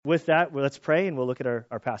with that, let's pray and we'll look at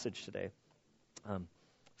our passage today.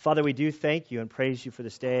 Father, we do thank you and praise you for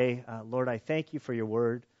this day. Lord, I thank you for your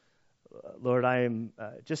word. Lord, I am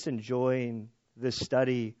just enjoying this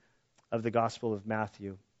study of the Gospel of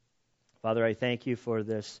Matthew. Father, I thank you for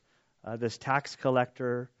this tax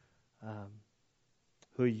collector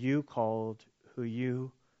who you called, who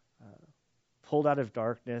you pulled out of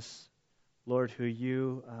darkness, Lord,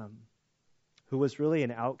 who was really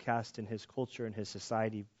an outcast in his culture and his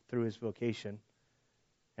society through his vocation,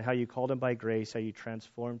 and how you called him by grace, how you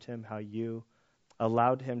transformed him, how you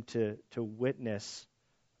allowed him to witness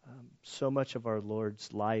so much of our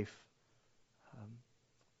Lord's life.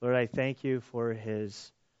 Lord, I thank you for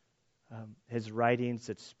his writings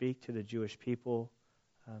that speak to the Jewish people,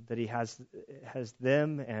 that he has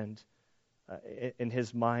them and in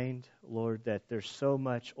his mind, Lord, that there's so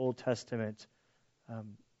much Old Testament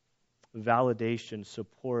validation,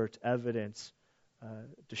 support, evidence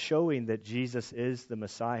to showing that Jesus is the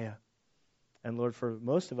Messiah. And Lord, for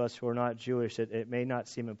most of us who are not Jewish, it may not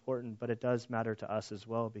seem important, but it does matter to us as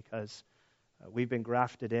well, because we've been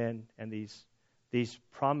grafted in, and these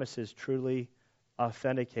promises truly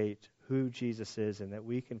authenticate who Jesus is, and that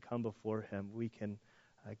we can come before him. We can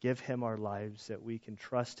give him our lives, that we can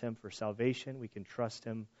trust him for salvation. We can trust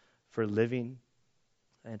him for living.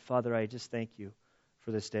 And Father, I just thank you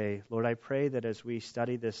for this day. Lord, I pray that as we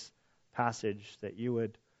study this passage, that you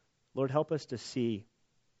would, Lord, help us to see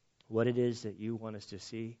what it is that you want us to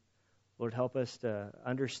see. Lord, help us to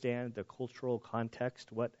understand the cultural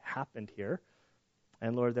context, what happened here.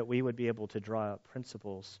 And Lord, that we would be able to draw out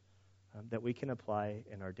principles that we can apply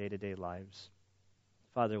in our day-to-day lives.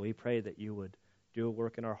 Father, we pray that you would do a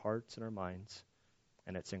work in our hearts and our minds.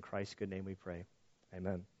 And it's in Christ's good name we pray.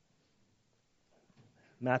 Amen.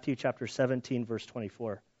 Matthew chapter 17, verse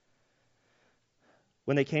 24.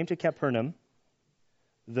 When they came to Capernaum,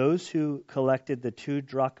 those who collected the 2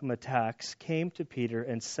 drachma tax came to Peter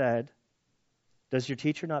and said, "Does your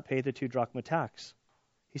teacher not pay the 2 drachma tax?"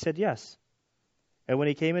 He said, "Yes." And when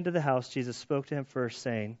he came into the house, Jesus spoke to him first,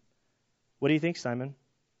 saying, "What do you think, Simon?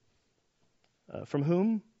 From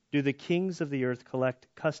whom do the kings of the earth collect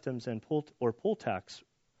customs and poll tax?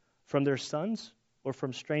 From their sons or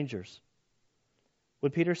from strangers?"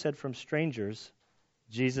 When Peter said, "From strangers,"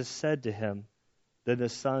 Jesus said to him, "Then the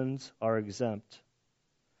sons are exempt.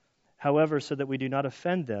 However, so that we do not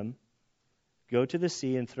offend them, go to the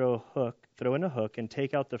sea and throw in a hook and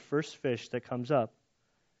take out the first fish that comes up.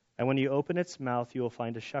 And when you open its mouth, you will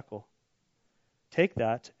find a shekel. Take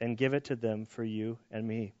that and give it to them for you and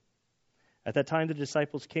me." At that time the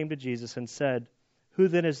disciples came to Jesus and said, "Who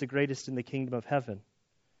then is the greatest in the kingdom of heaven?"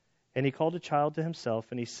 And he called a child to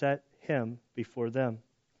himself, and he set him before them,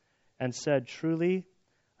 and said, "Truly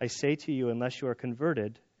I say to you, unless you are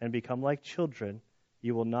converted and become like children,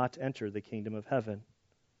 you will not enter the kingdom of heaven.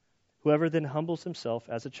 Whoever then humbles himself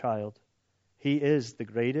as a child, he is the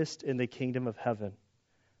greatest in the kingdom of heaven.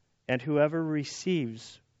 And whoever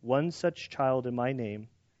receives one such child in my name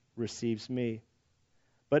receives me.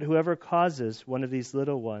 But whoever causes one of these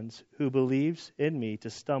little ones who believes in me to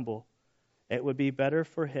stumble, it would be better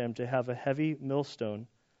for him to have a heavy millstone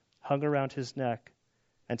hung around his neck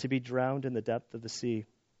and to be drowned in the depth of the sea.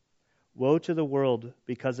 Woe to the world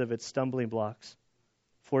because of its stumbling blocks,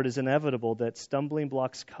 for it is inevitable that stumbling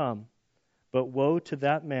blocks come, but woe to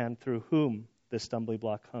that man through whom the stumbling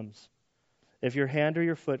block comes. If your hand or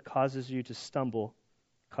your foot causes you to stumble,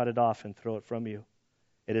 cut it off and throw it from you.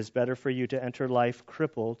 It is better for you to enter life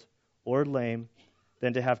crippled or lame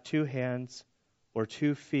than to have 2 hands or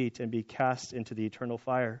 2 feet and be cast into the eternal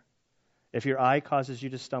fire. If your eye causes you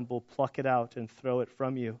to stumble, pluck it out and throw it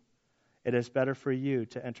from you. It is better for you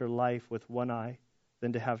to enter life with 1 eye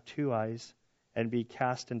than to have 2 eyes and be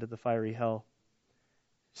cast into the fiery hell.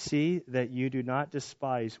 See that you do not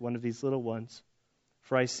despise one of these little ones,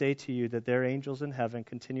 for I say to you that their angels in heaven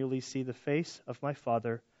continually see the face of my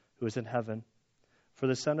Father who is in heaven. For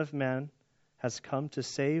the Son of Man has come to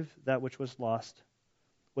save that which was lost.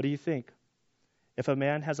 What do you think? If a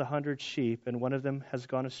man has 100 sheep and one of them has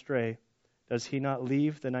gone astray, does he not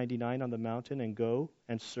leave the 99 on the mountain and go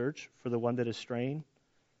and search for the one that is straying?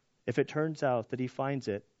 If it turns out that he finds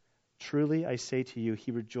it, truly I say to you,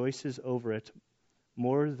 he rejoices over it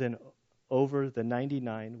more than over the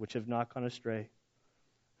 99 which have not gone astray.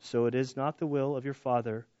 So it is not the will of your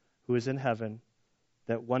Father who is in heaven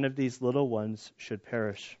that one of these little ones should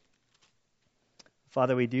perish.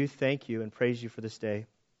 Father, we do thank you and praise you for this day.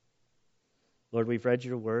 Lord, we've read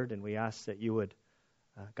your word, and we ask that you would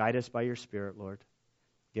guide us by your Spirit, Lord.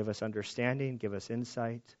 Give us understanding, give us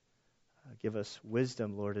insight, give us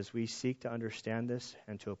wisdom, Lord, as we seek to understand this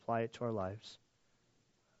and to apply it to our lives.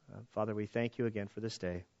 Father, we thank you again for this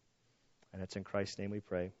day, and it's in Christ's name we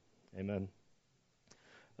pray. Amen.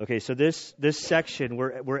 Okay, so this section,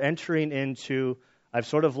 we're entering into, I've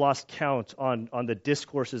sort of lost count on the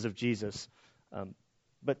discourses of Jesus.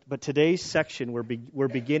 But today's section, we're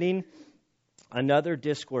beginning another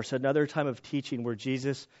discourse, another time of teaching where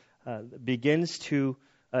Jesus begins to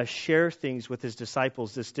share things with his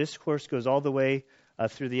disciples. This discourse goes all the way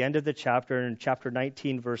through the end of the chapter. In chapter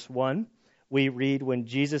 19, verse 1, we read, when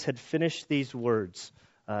Jesus had finished these words,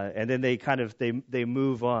 and then they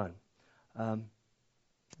move on.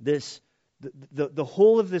 The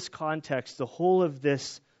whole of this context, the whole of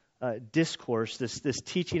this discourse, this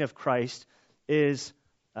teaching of Christ is,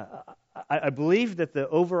 I believe that the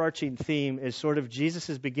overarching theme is sort of Jesus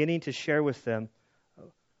is beginning to share with them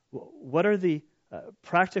what are the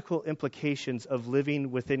practical implications of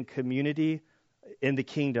living within community in the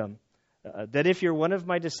kingdom. That if you're one of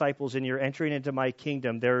my disciples and you're entering into my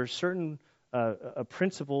kingdom, there are certain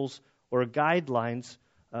principles or guidelines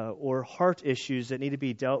or heart issues that need to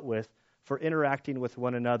be dealt with for interacting with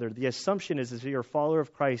one another. The assumption is if you're a follower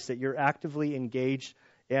of Christ, that you're actively engaged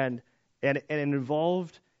and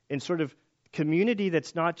involved in sort of community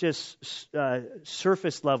that's not just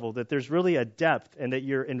surface level, that there's really a depth and that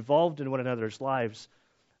you're involved in one another's lives.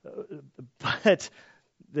 But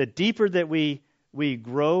the deeper that we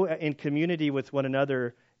grow in community with one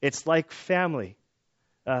another, it's like family.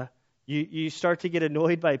 You start to get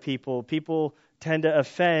annoyed by people. People tend to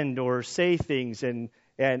offend or say things, and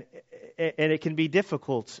it can be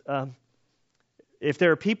difficult. If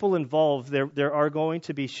there are people involved, there are going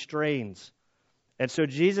to be strains. And so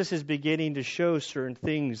Jesus is beginning to show certain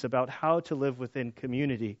things about how to live within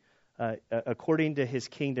community according to his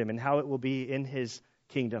kingdom and how it will be in his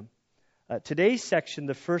kingdom. Today's section,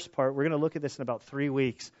 the first part, we're going to look at this in about 3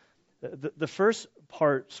 weeks. The first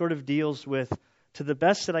part sort of deals with, to the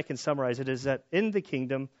best that I can summarize it, is that in the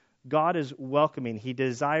kingdom, God is welcoming. He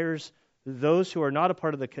desires those who are not a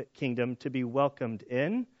part of the kingdom to be welcomed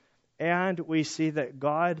in. And we see that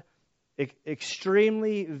God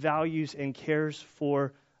extremely values and cares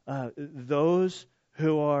for those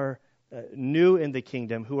who are new in the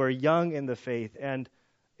kingdom, who are young in the faith, and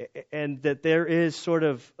that there is sort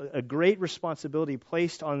of a great responsibility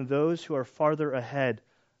placed on those who are farther ahead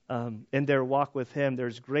in their walk with him.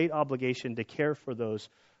 There's great obligation to care for those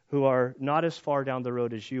who are not as far down the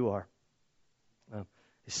road as you are.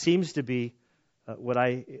 It seems to be what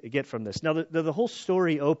I get from this. Now, the whole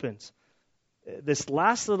story opens. This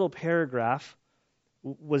last little paragraph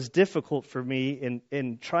was difficult for me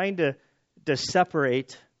in trying to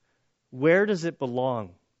separate where does it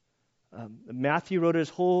belong. Matthew wrote his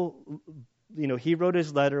whole, he wrote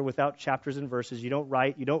his letter without chapters and verses. You don't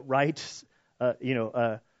write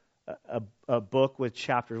a book with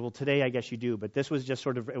chapters. Well, today I guess you do, but this was just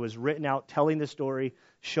sort of, it was written out, telling the story,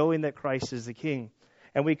 showing that Christ is the King.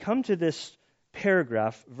 And we come to this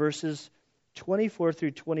paragraph, verses 24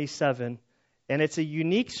 through 27, and it's a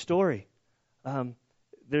unique story.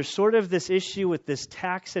 There's sort of this issue with this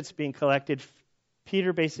tax that's being collected.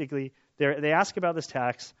 Peter basically, they ask about this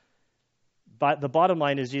tax. But the bottom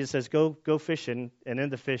line is Jesus says, go fishing, and in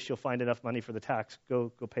the fish you'll find enough money for the tax.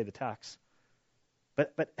 Go pay the tax.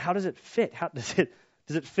 But how does it fit? Does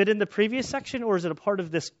it fit in the previous section, or is it a part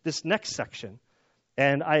of this next section?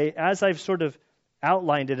 And as I've sort of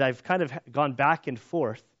outlined it, I've kind of gone back and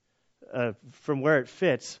forth from where it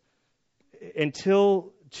fits.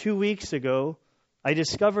 Until 2 weeks ago, I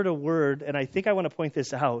discovered a word, and I think I want to point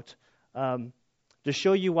this out to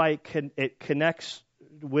show you why it connects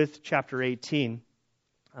with chapter 18.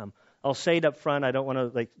 I'll say it up front. I don't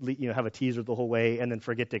want to have a teaser the whole way and then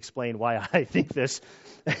forget to explain why I think this.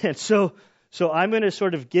 And so I'm going to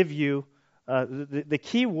sort of give you the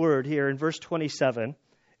key word here in verse 27.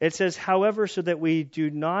 It says, however, so that we do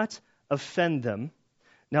not offend them.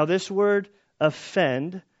 Now this word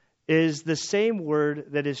offend is the same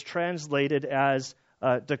word that is translated as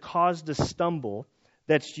to cause to stumble.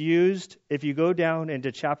 That's used, if you go down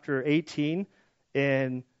into chapter 18,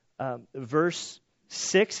 in verse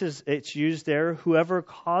 6, it's used there. Whoever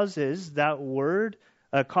causes that word,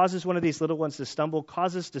 causes one of these little ones to stumble,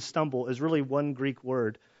 causes to stumble is really one Greek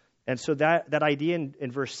word. And so that idea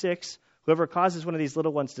in verse 6, whoever causes one of these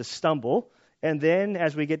little ones to stumble. And then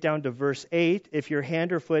as we get down to verse 8, if your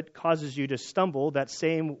hand or foot causes you to stumble, that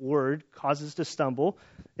same word, causes to stumble,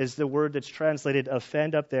 is the word that's translated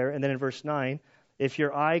offend up there. And then in verse 9, if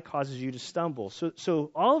your eye causes you to stumble.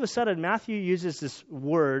 So all of a sudden, Matthew uses this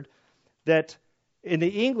word that in the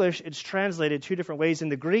English, it's translated two different ways. In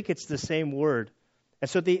the Greek, it's the same word. And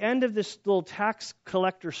so at the end of this little tax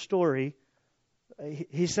collector story,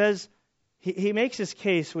 he says, he makes his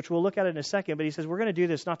case, which we'll look at in a second, but he says, we're going to do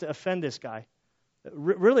this not to offend this guy.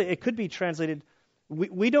 Really, it could be translated,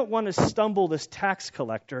 we don't want to stumble this tax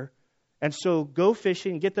collector, and so go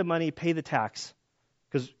fishing, get the money, pay the tax,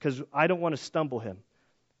 because I don't want to stumble him.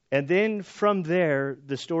 And then from there,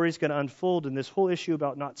 the story's going to unfold, and this whole issue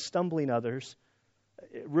about not stumbling others,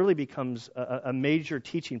 it really becomes a major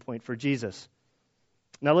teaching point for Jesus.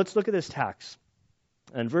 Now let's look at this tax.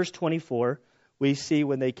 In verse 24, we see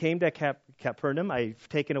when they came to Capernaum, I've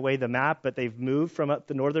taken away the map, but they've moved from up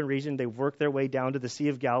the northern region. They've worked their way down to the Sea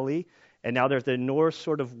of Galilee, and now they're at the north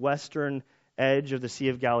sort of western edge of the Sea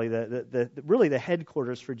of Galilee, really the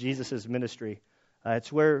headquarters for Jesus' ministry.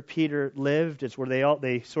 It's where Peter lived. It's where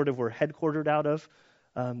they sort of were headquartered out of.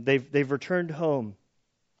 They've returned home.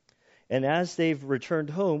 And as they've returned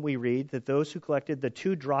home, we read that those who collected the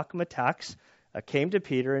 2 drachma tax came to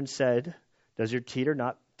Peter and said, Does your teacher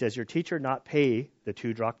not pay the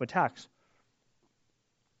 2 drachma tax?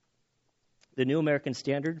 The New American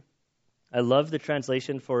Standard, I love the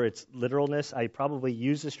translation for its literalness. I probably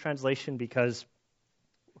use this translation because,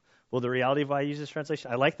 well, the reality of why I use this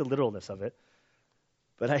translation, I like the literalness of it.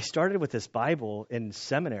 But I started with this Bible in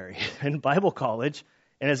seminary, in Bible college,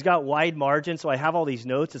 and it's got wide margins, so I have all these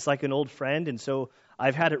notes. It's like an old friend, and so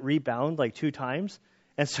I've had it rebound like 2 times.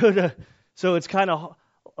 And so it's kind of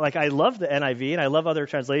like I love the NIV, and I love other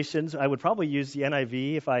translations. I would probably use the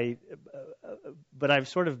NIV but I'm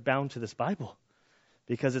sort of bound to this Bible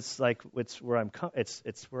because it's where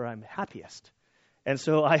I'm happiest. And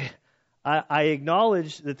so I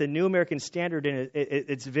acknowledge that the New American Standard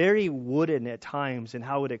it's very wooden at times in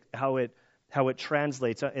how it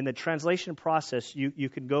translates. In the translation process, you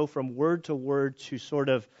can go from word to word to sort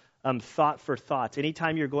of thought for thought.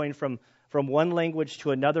 Anytime you're going from one language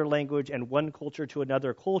to another language and one culture to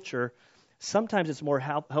another culture, sometimes it's more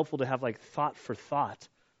helpful to have like thought for thought.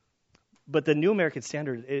 But the New American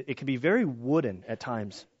Standard, it can be very wooden at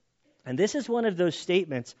times. And this is one of those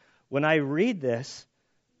statements, when I read this,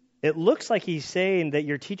 it looks like he's saying that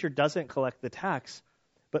your teacher doesn't collect the tax.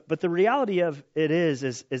 But the reality of it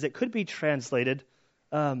is it could be translated.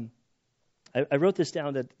 I wrote this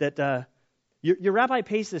down that your rabbi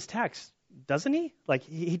pays this tax, doesn't he? Like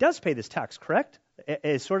he does pay this tax, correct?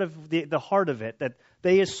 It's sort of the heart of it, that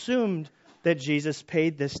they assumed that Jesus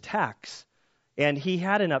paid this tax. And he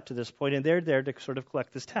hadn't up to this point, and they're there to sort of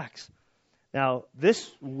collect this tax. Now, this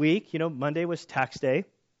week, Monday was tax day.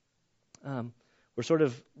 We're sort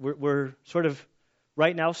of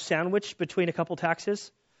right now sandwiched between a couple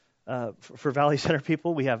taxes. For Valley Center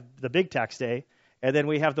people, we have the big tax day, and then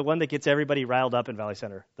we have the one that gets everybody riled up in Valley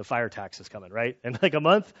Center. The fire tax is coming, right? In like a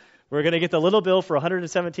month, we're going to get the little bill for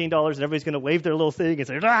 $117, and everybody's going to wave their little thing and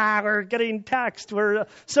say, we're getting taxed. We're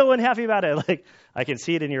so unhappy about it. Like, I can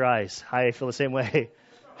see it in your eyes. I feel the same way.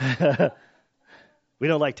 We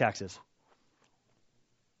don't like taxes.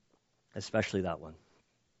 Especially that one.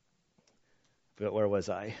 But where was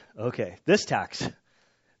I? Okay, this tax.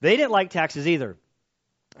 They didn't like taxes either.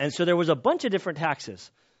 And so there was a bunch of different taxes.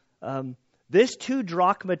 This 2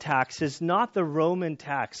 drachma tax is not the Roman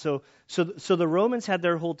tax. So the Romans had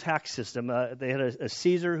their whole tax system. They had a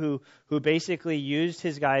Caesar who basically used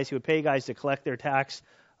his guys. He would pay guys to collect their tax.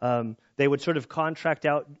 They would sort of contract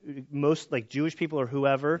out most like Jewish people or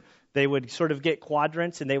whoever. They would sort of get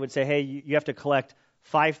quadrants, and they would say, hey, you have to collect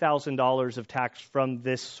 $5,000 of tax from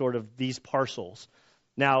these parcels.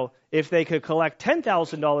 Now, if they could collect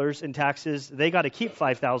 $10,000 in taxes, they got to keep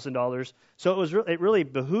 $5,000. So it really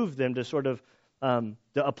behooved them to sort of to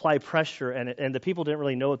apply pressure, and the people didn't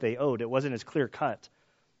really know what they owed. It wasn't as clear cut.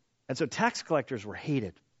 And so tax collectors were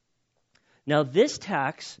hated. Now, this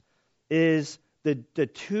tax is the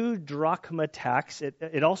 2 drachma tax.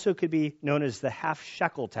 It also could be known as the half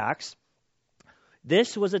shekel tax.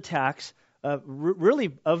 This was a tax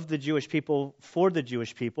really of the Jewish people for the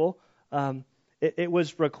Jewish people. It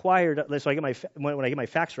was required, so when I get my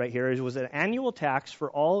facts right here, it was an annual tax for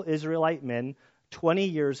all Israelite men 20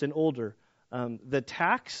 years and older. The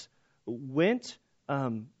tax went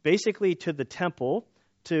basically to the temple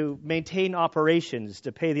to maintain operations,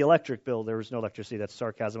 to pay the electric bill. There was no electricity, that's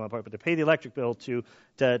sarcasm on my part, but to pay the electric bill, to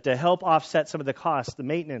help offset some of the costs, the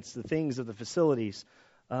maintenance, the things of the facilities.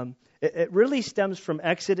 It really stems from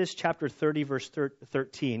Exodus chapter 30, verse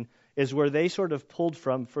 13, is where they sort of pulled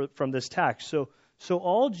from this tax. So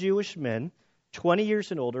all Jewish men, 20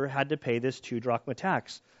 years and older, had to pay this 2 drachma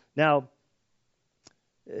tax. Now,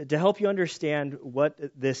 to help you understand what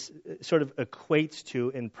this sort of equates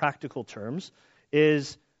to in practical terms,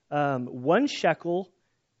 is 1 shekel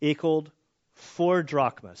equaled 4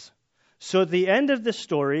 drachmas. So at the end of the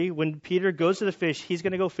story, when Peter goes to the fish, he's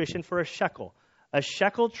going to go fishing for a shekel. A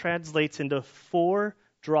shekel translates into 4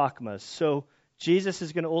 drachmas. So Jesus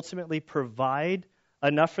is going to ultimately provide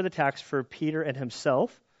enough for the tax for Peter and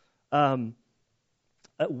himself. 1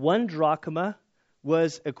 drachma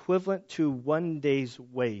was equivalent to 1 day's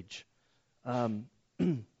wage. And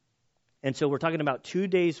so we're talking about 2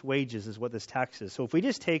 days' wages is what this tax is. So if we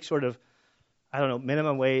just take sort of,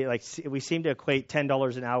 minimum wage, like we seem to equate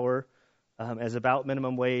 $10 an hour as about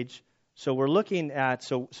minimum wage. So we're looking at,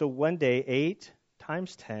 so 1 day, 8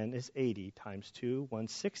 times 10 is 80, times 2,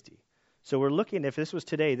 160. So we're looking, if this was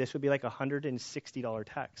today, this would be like a $160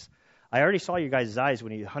 tax. I already saw you guys' eyes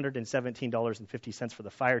when you $117.50 for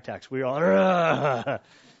the fire tax. We were all,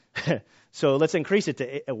 so let's increase it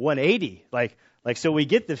to 180. Like, so we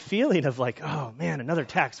get the feeling of like, oh man, another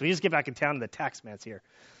tax. We just get back in town and the tax man's here.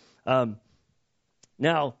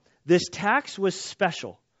 Now, this tax was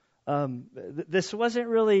special. This wasn't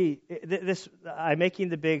really, I'm making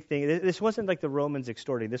the big thing. This wasn't like the Romans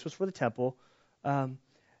extorting. This was for the temple.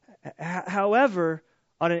 However,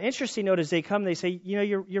 on an interesting note, as they come, they say,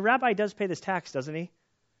 your rabbi does pay this tax, doesn't he?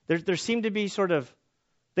 There seem to be sort of,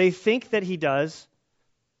 they think that he does.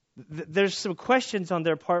 There's some questions on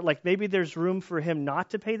their part, like maybe there's room for him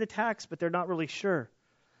not to pay the tax, but they're not really sure.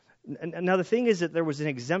 Now, the thing is that there was an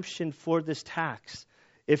exemption for this tax.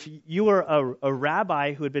 If you were a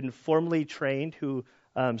rabbi who had been formally trained, who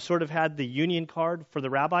sort of had the union card for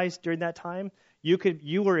the rabbis during that time,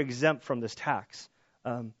 you were exempt from this tax.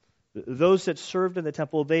 Those that served in the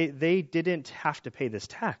temple, they didn't have to pay this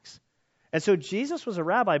tax. And so Jesus was a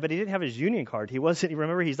rabbi, but he didn't have his union card. He wasn't,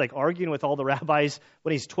 remember, he's like arguing with all the rabbis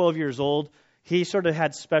when he's 12 years old. He sort of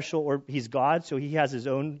had special, or he's God, so he has his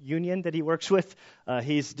own union that he works with.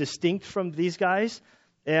 He's distinct from these guys.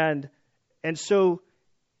 And so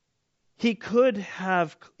he could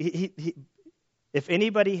have, if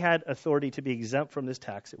anybody had authority to be exempt from this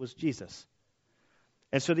tax, it was Jesus.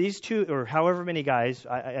 And so these 2, or however many guys,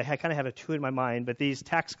 I kind of have a 2 in my mind, but these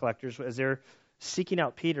tax collectors, as they're seeking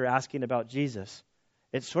out Peter, asking about Jesus,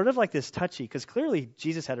 it's sort of like this touchy, because clearly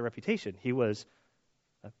Jesus had a reputation. He was,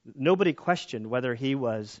 nobody questioned whether he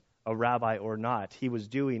was a rabbi or not. He was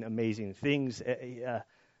doing amazing things.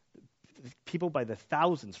 People by the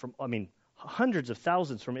thousands hundreds of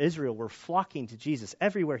thousands from Israel were flocking to Jesus.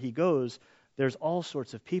 Everywhere he goes, there's all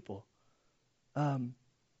sorts of people. And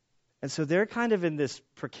so they're kind of in this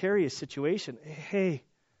precarious situation. Hey,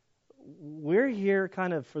 we're here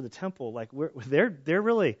kind of for the temple. Like they're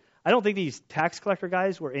really, I don't think these tax collector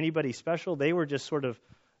guys were anybody special. They were just sort of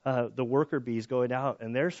the worker bees going out,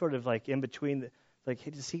 and they're sort of like in between. Like, hey,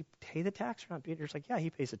 does he pay the tax or not? Peter's like, yeah, he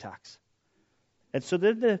pays the tax. And so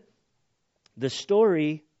then the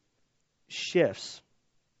story shifts.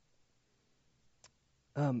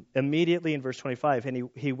 Immediately in verse 25, and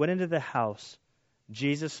he went into the house.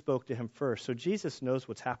 Jesus spoke to him first. So Jesus knows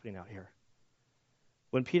what's happening out here.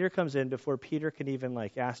 When Peter comes in, before Peter can even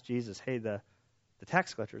ask Jesus, hey, the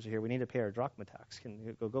tax collectors are here. We need to pay our drachma tax. Can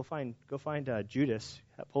you go find Judas,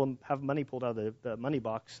 have money pulled out of the money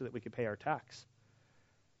box so that we could pay our tax.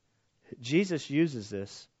 Jesus uses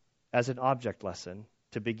this as an object lesson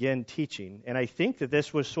to begin teaching, and I think that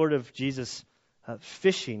this was sort of Jesus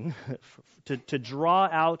fishing to draw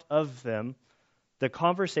out of them the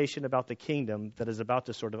conversation about the kingdom that is about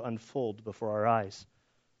to sort of unfold before our eyes.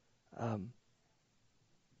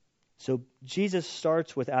 So Jesus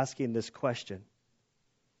starts with asking this question.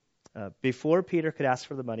 Before Peter could ask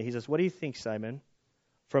for the money, he says, what do you think, Simon?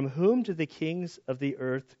 From whom do the kings of the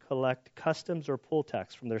earth collect customs or poll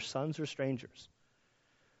tax? From their sons or strangers?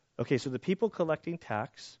 Okay, so the people collecting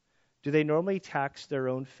tax, do they normally tax their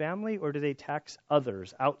own family or do they tax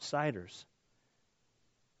others, outsiders?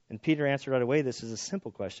 And Peter answered right away, this is a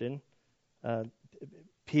simple question.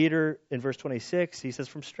 Peter, in verse 26, he says,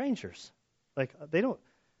 from strangers.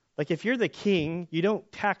 If you're the king, you don't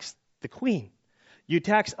tax the queen. You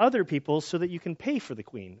tax other people so that you can pay for the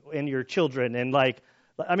queen and your children. And the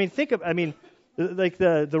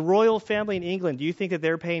royal family in England, do you think that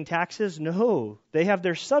they're paying taxes? No. They have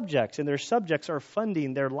their subjects, and their subjects are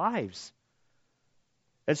funding their lives.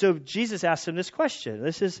 And so Jesus asks them this question.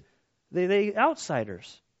 This is the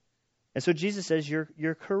outsiders. And so Jesus says,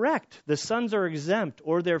 you're correct. The sons are exempt,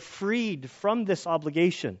 or they're freed from this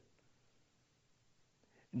obligation.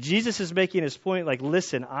 Jesus is making his point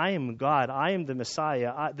listen, I am God. I am the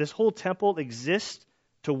Messiah. This whole temple exists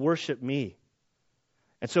to worship me.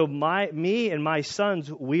 And so me and my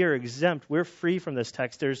sons, we are exempt. We're free from this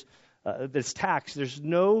tax. This tax. There's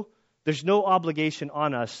no obligation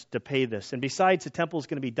on us to pay this. And besides, the temple is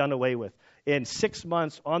going to be done away with. In 6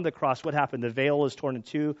 months on the cross, what happened? The veil is torn in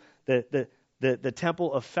two. The The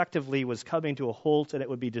temple effectively was coming to a halt, and it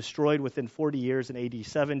would be destroyed within 40 years in AD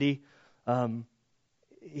 70.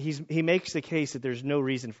 He makes the case that there's no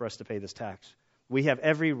reason for us to pay this tax. We have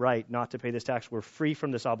every right not to pay this tax. We're free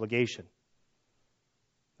from this obligation.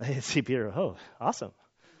 I see Peter, oh, awesome.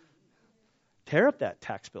 Tear up that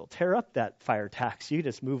tax bill. Tear up that fire tax. You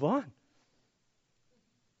just move on.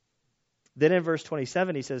 Then in verse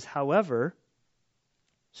 27, he says, however,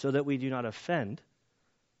 so that we do not offend,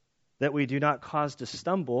 that we do not cause to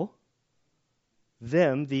stumble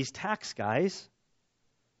them, these tax guys,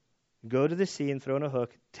 go to the sea and throw in a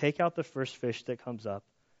hook, take out the first fish that comes up,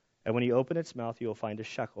 and when you open its mouth, you will find a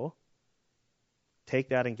shekel. Take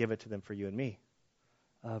that and give it to them for you and me.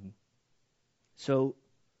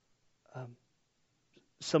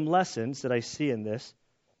 Some lessons that I see in this.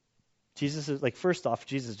 Jesus is, first off,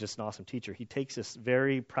 Jesus is just an awesome teacher. He takes this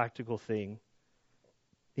very practical thing.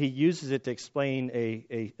 He uses it to explain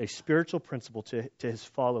a spiritual principle to his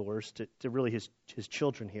followers, to really his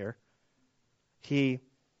children here. He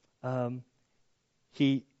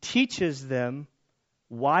teaches them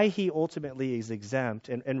why he ultimately is exempt,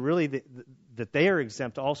 and really that they are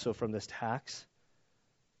exempt also from this tax.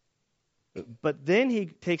 But then he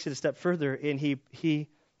takes it a step further, and he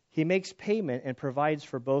makes payment and provides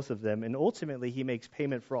for both of them, and ultimately he makes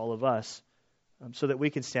payment for all of us, so that we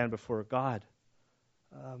can stand before God.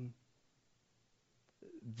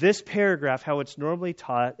 This paragraph, how it's normally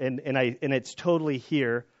taught, and it's totally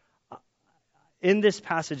here. In this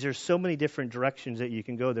passage, there's so many different directions that you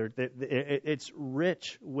can go there. It's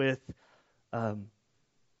rich with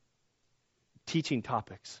teaching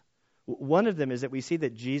topics. One of them is that we see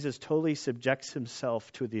that Jesus totally subjects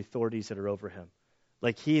himself to the authorities that are over him.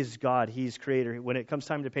 Like, he is God, he's creator. When it comes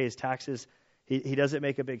time to pay his taxes, he doesn't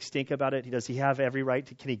make a big stink about it. Does he have every right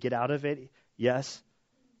to? Can he get out of it? Yes.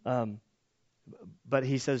 But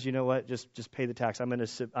he says, you know what? Just pay the tax. I'm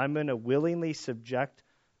going to willingly subject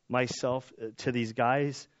myself to these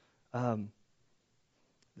guys.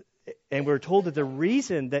 And we're told that the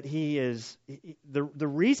reason that the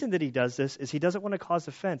reason that he does this is he doesn't want to cause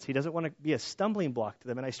offense. He doesn't want to be a stumbling block to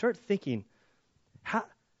them. And I start thinking,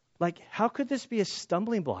 how could this be a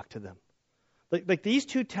stumbling block to them? Like these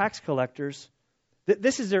two tax collectors,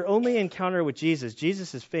 this is their only encounter with Jesus.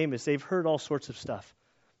 Jesus is famous. They've heard all sorts of stuff.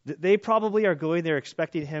 They probably are going there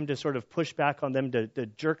expecting him to sort of push back on them, to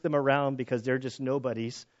jerk them around because they're just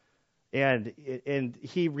nobodies. And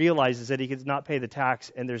he realizes that he could not pay the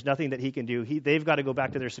tax, and there's nothing that he can do. They've got to go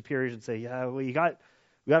back to their superiors and say, yeah, we got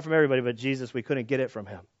from everybody, but Jesus, we couldn't get it from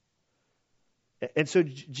him. And so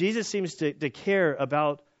Jesus seems to care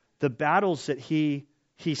about the battles that he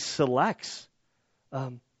selects.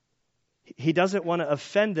 He doesn't want to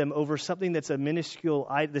offend them over something that's a minuscule.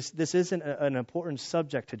 This isn't an important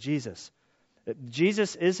subject to Jesus.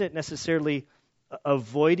 Jesus isn't necessarily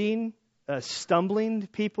avoiding stumbling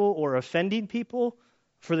people or offending people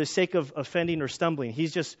for the sake of offending or stumbling.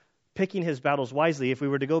 He's just picking his battles wisely. If we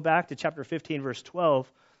were to go back to chapter 15, verse 12,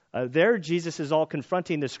 there Jesus is all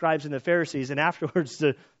confronting the scribes and the Pharisees, and afterwards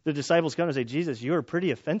the disciples come and say, Jesus, you are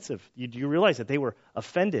pretty offensive. Do you realize that they were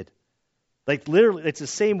offended? Like, literally, it's the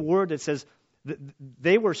same word that says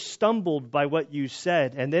they were stumbled by what you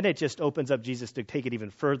said, and then it just opens up Jesus to take it even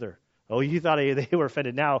further. Oh, you thought they were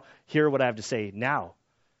offended. Now hear what I have to say now.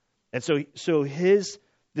 And so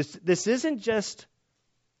this isn't just,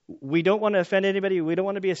 we don't want to offend anybody. We don't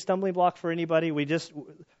want to be a stumbling block for anybody.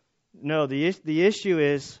 No, the issue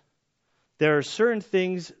is there are certain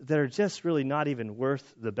things that are just really not even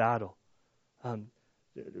worth the battle.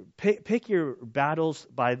 Pick your battles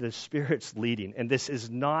by the Spirit's leading. And this is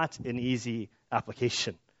not an easy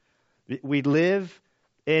application. We live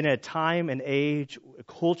in a time and age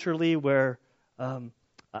culturally where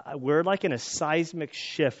we're like in a seismic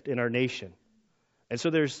shift in our nation. And so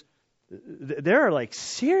there are like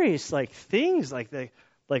serious like things like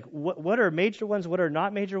what are major ones, what are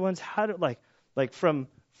not major ones, how do like from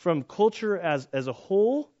culture as a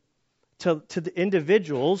whole to the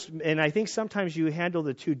individuals, and I think sometimes you handle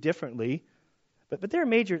the two differently, but there are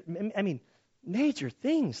major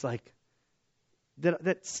things like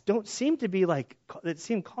that don't seem to be like, that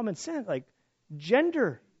seem common sense, like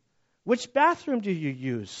gender. Which bathroom do you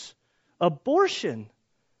use? Abortion,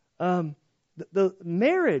 the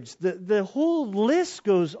marriage, the whole list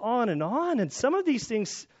goes on, and some of these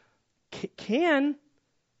things can,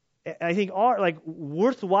 I think, are like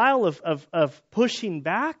worthwhile of pushing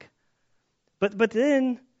back, but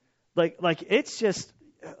then like it's just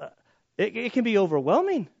it can be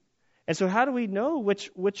overwhelming. And so how do we know which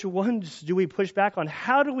ones do we push back on?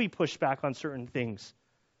 How do we push back on certain things?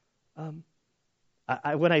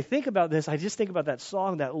 When I think about this, I just think about that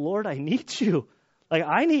song, that Lord, I need you. Like,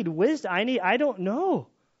 I need wisdom. I don't know.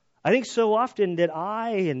 I think so often that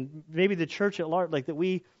I and maybe the church at large, like that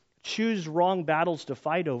we choose wrong battles to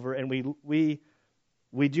fight over, and we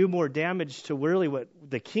do more damage to really what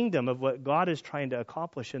the kingdom of what God is trying to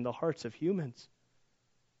accomplish in the hearts of humans.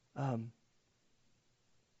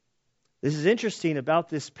 This is interesting about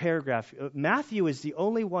this paragraph. Matthew is the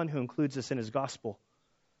only one who includes this in his gospel.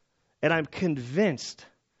 And I'm convinced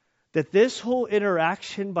that this whole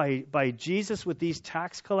interaction by Jesus with these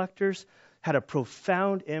tax collectors had a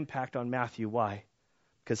profound impact on Matthew. Why?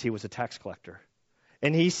 Because he was a tax collector.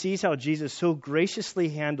 And he sees how Jesus so graciously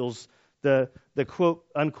handles the quote,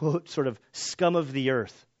 unquote, sort of scum of the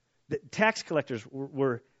earth. The tax collectors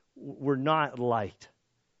were not liked.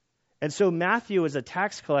 And so Matthew is a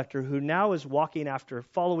tax collector who now is following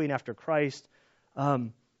after Christ.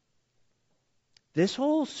 This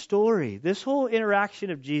whole story, this whole interaction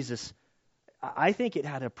of Jesus, I think it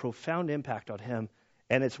had a profound impact on him.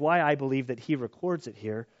 And it's why I believe that he records it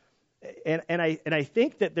here. And I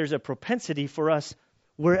think that there's a propensity for us,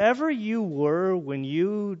 wherever you were when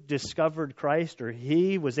you discovered Christ, or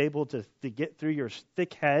he was able to get through your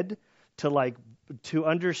thick head to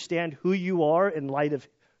understand who you are in light of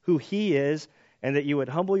who he is, and that you would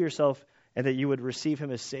humble yourself and that you would receive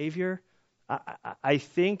him as Savior. I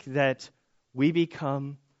think that we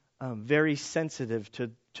become very sensitive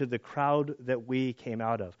to the crowd that we came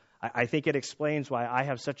out of. I think it explains why I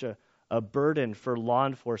have such a burden for law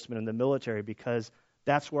enforcement and the military, because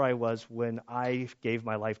that's where I was when I gave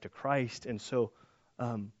my life to Christ. And so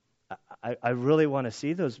I really want to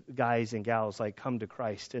see those guys and gals come to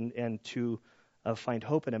Christ and to find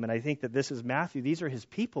hope in him. And I think that this is Matthew. These are his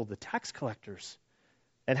people, the tax collectors,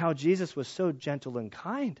 and how Jesus was so gentle and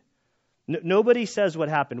kind. Nobody says what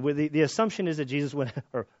happened. The assumption is that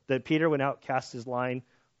that Peter went out, cast his line,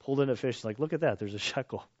 pulled in a fish. Like, look at that. There's a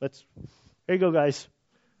shekel. There you go, guys.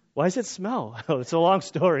 Why does it smell? Oh, it's a long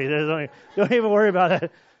story. Don't even worry about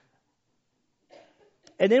it.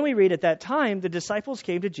 And then we read, at that time, the disciples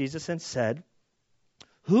came to Jesus and said,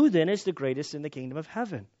 "Who then is the greatest in the kingdom of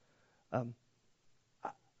heaven?"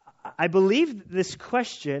 I believe this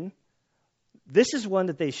question, this is one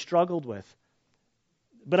that they struggled with.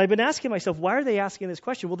 But I've been asking myself, why are they asking this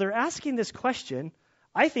question? Well, they're asking this question,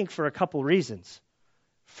 I think, for a couple reasons.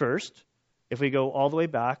 First, if we go all the way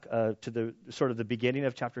back to the sort of the beginning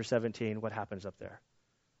of chapter 17, what happens up there?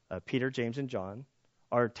 Peter, James, and John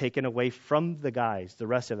are taken away from the guys, the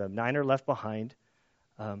rest of them. 9 are left behind.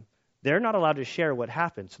 They're not allowed to share what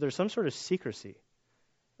happened. So there's some sort of secrecy.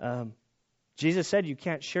 Jesus said you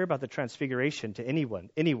can't share about the transfiguration to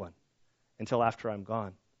anyone, until after I'm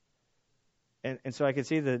gone. And so I can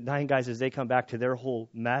see the 9 guys as they come back to their whole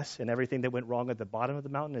mess and everything that went wrong at the bottom of the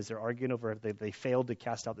mountain as they're arguing over if they failed to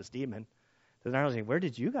cast out this demon. They're not saying, "Where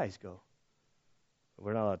did you guys go?"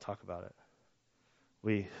 We're not allowed to talk about it.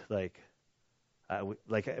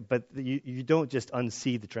 But you don't just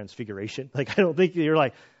unsee the transfiguration. I don't think you're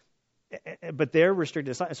like, but they're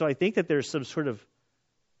restricted. So I think that there's some sort of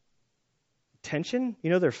tension.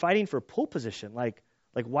 They're fighting for pole position. Like,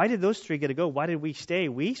 why did those 3 get to go? Why did we stay?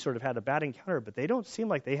 We sort of had a bad encounter, but they don't seem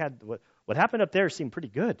like they had what happened up there seemed pretty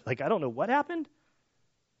good. I don't know what happened.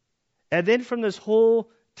 And then from this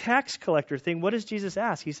whole tax collector thing, what does Jesus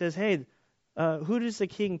ask? He says, "Hey, who does the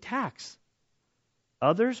king tax?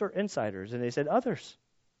 Others or insiders?" And they said, "Others."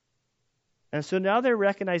 And so now they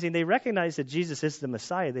recognize that Jesus is the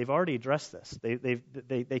Messiah. They've already addressed this.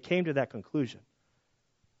 They came to that conclusion.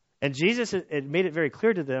 And Jesus had made it very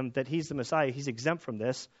clear to them that he's the Messiah. He's exempt from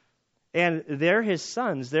this. And they're his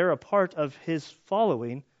sons. They're a part of his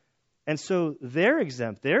following. And so they're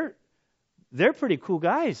exempt. They're pretty cool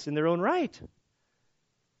guys in their own right.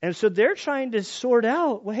 And so they're trying to sort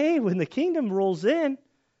out, well, hey, when the kingdom rolls in,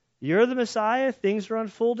 you're the Messiah, things are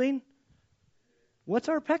unfolding. What's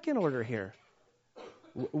our pecking order here?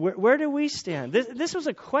 Where do we stand? This was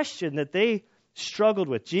a question that they struggled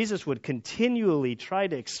with. Jesus would continually try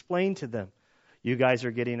to explain to them, "You guys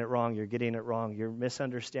are getting it wrong. You're getting it wrong. You're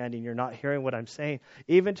misunderstanding. You're not hearing what I'm saying."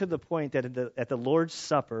 Even to the point that at the Lord's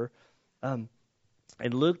Supper, in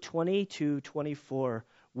Luke 22:24,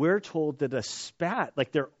 we're told that a spat,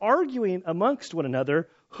 they're arguing amongst one another,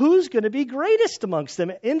 who's going to be greatest amongst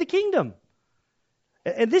them in the kingdom.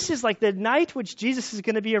 And this is the night which Jesus is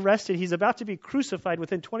going to be arrested. He's about to be crucified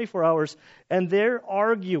within 24 hours, and they're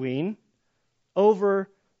arguing over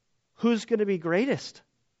who's going to be greatest.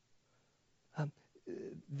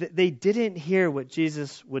 They didn't hear what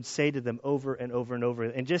Jesus would say to them over and over and over.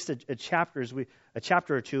 And just a chapter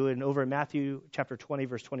or two, and over in Matthew chapter 20,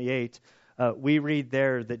 verse 28, we read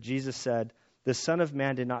there that Jesus said, The Son of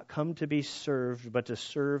Man did not come to be served, but to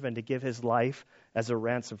serve and to give his life as a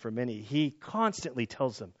ransom for many. He constantly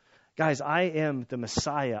tells them, guys, I am the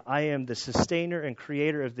Messiah. I am the sustainer and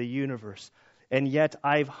creator of the universe. And yet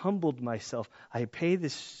I've humbled myself. I pay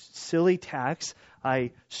this silly tax.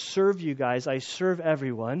 I serve you guys. I serve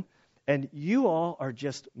everyone. And you all are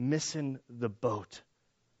just missing the boat.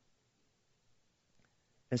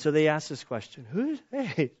 And so they ask this question.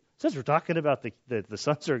 Since we're talking about the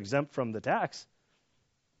sons are exempt from the tax,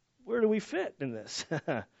 where do we fit in this?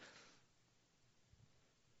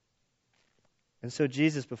 And so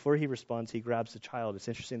Jesus, before he responds, he grabs the child. It's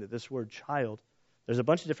interesting that this word child, there's a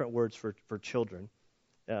bunch of different words for children.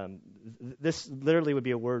 This literally would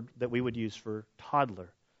be a word that we would use for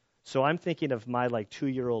toddler. So I'm thinking of my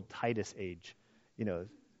 2-year-old Titus age.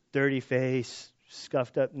 Dirty face,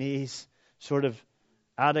 scuffed up knees, sort of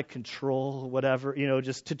out of control, whatever.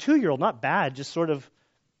 Just to 2-year-old, not bad, just sort of,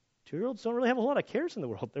 2-year-olds don't really have a lot of cares in the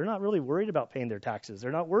world. They're not really worried about paying their taxes.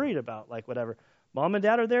 They're not worried about whatever. Mom and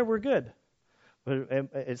dad are there, we're good. But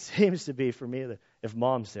it seems to be for me that if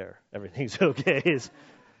mom's there, everything's okay.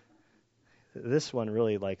 This one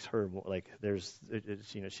really likes her.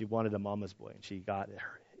 She wanted a mama's boy and she got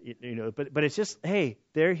her. But it's just, hey,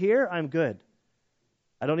 they're here, I'm good.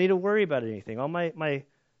 I don't need to worry about anything. All my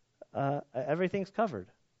everything's covered.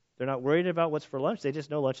 They're not worried about what's for lunch. They just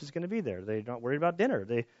know lunch is going to be there. They're not worried about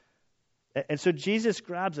dinner. And so Jesus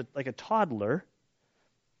grabs like a toddler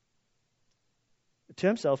to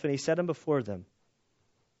himself, and he set him before them.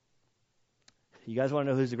 You guys want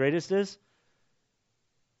to know who's the greatest is?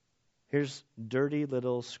 Here's dirty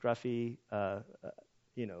little scruffy,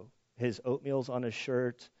 his oatmeal's on his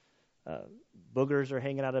shirt, boogers are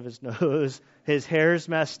hanging out of his nose, his hair's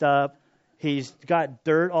messed up, he's got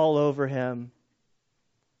dirt all over him.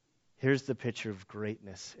 Here's the picture of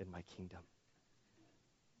greatness in my kingdom.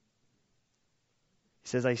 He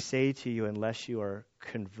says, I say to you, unless you are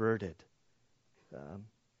converted,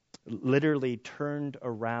 literally turned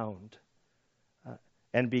around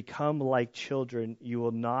and become like children, you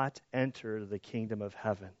will not enter the kingdom of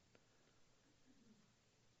heaven.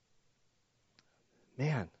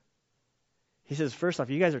 Man. He says, first off,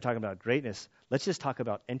 you guys are talking about greatness. Let's just talk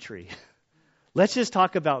about entry. Let's just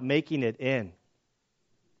talk about making it in.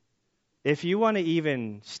 If you want to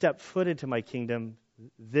even step foot into my kingdom,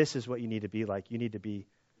 this is what you need to be like. You need to be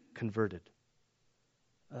converted.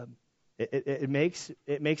 It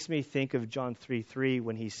makes me think of John 3:3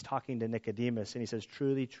 when he's talking to Nicodemus, and he says,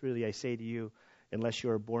 truly, truly, I say to you, unless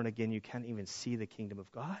you are born again, you can't even see the kingdom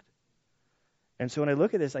of God. And so when I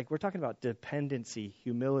look at this, we're talking about dependency,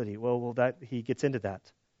 humility. Well, that he gets into that.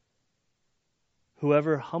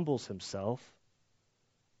 Whoever humbles himself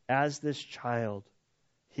as this child,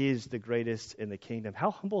 he is the greatest in the kingdom.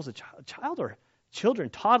 How humble is a child? Child or children,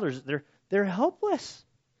 toddlers, they're helpless.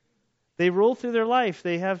 They roll through their life.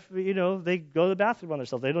 They have, they go to the bathroom on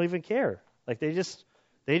themselves. They don't even care. They just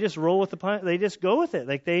roll with the punch. They just go with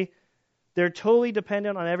it. They're totally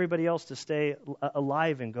dependent on everybody else to stay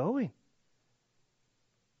alive and going.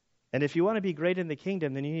 And if you want to be great in the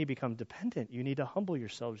kingdom, then you need to become dependent. You need to humble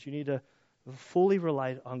yourselves. You need to fully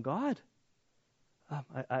rely on God.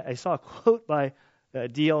 I saw a quote by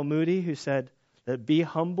D.L. Moody who said, be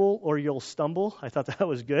humble or you'll stumble. I thought that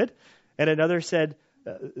was good. And another said,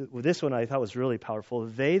 this one I thought was really powerful,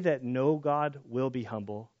 they that know God will be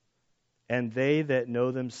humble, and they that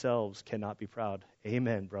know themselves cannot be proud.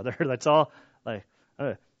 Amen, brother. That's all.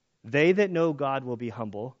 They that know God will be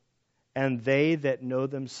humble, and they that know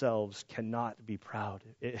themselves cannot be proud.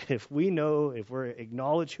 If we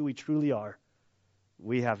acknowledge who we truly are,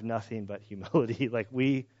 we have nothing but humility.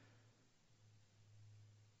 And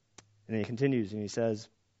then he continues and he says,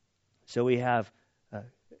 so we have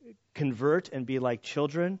convert and be like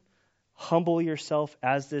children, humble yourself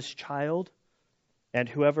as this child, and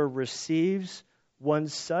whoever receives one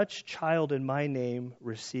such child in my name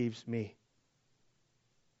receives me.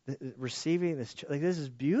 Receiving this, this is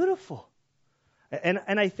beautiful. And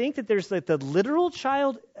I think that there's the literal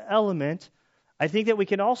child element. I think that we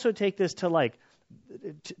can also take this to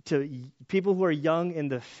to people who are young in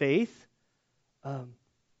the faith.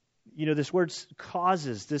 This word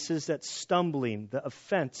causes. This is that stumbling, the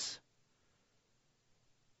offense.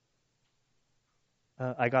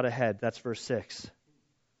 I got ahead. That's verse 6.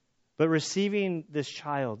 But receiving this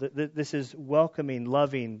child, this is welcoming,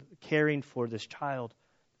 loving, caring for this child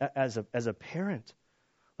as a parent.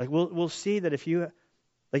 We'll see that if you're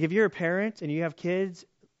a parent and you have kids,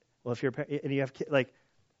 if you're and you have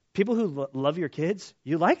people who love your kids,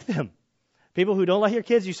 you like them. People who don't like your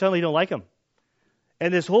kids, you suddenly don't like them.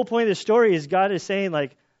 And this whole point of the story is God is saying,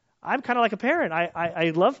 I'm kind of like a parent.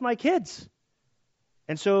 I love my kids.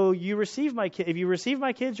 And so you receive my if you receive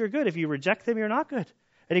my kids, you're good. If you reject them, you're not good.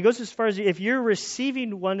 And he goes as far as, if you're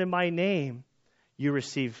receiving one in my name, you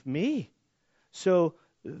receive me. So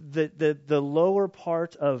the lower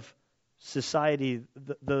part of society,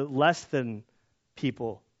 the less than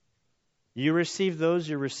people, you receive those,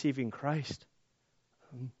 you're receiving Christ.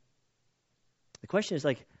 The question is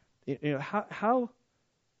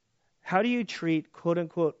how do you treat quote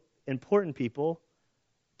unquote important people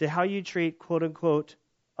to how you treat quote unquote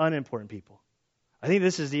unimportant people? I think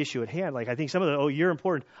this is the issue at hand. I think some of you're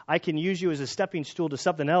important. I can use you as a stepping stool to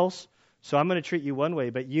something else, so I'm going to treat you one way,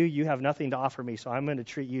 but you have nothing to offer me, so I'm going to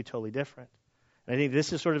treat you totally different. And I think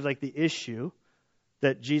this is sort of like the issue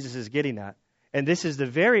that Jesus is getting at. And this is the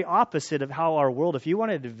very opposite of how our world, if you want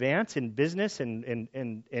to advance in business and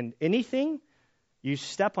anything, you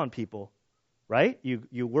step on people, right?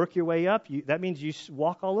 You work your way up. That means you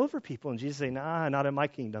walk all over people. And Jesus is saying, nah, not in my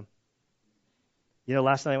kingdom.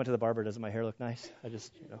 Last night I went to the barber. Doesn't my hair look nice?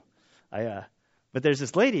 But there's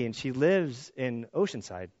this lady, and she lives in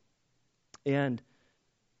Oceanside. And,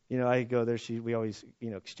 I go there. We always,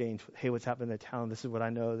 exchange, hey, what's happening in the town? This is what I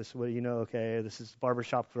know. This is what you know. Okay, this is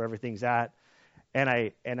barbershop where everything's at. And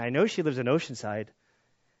I know she lives in Oceanside.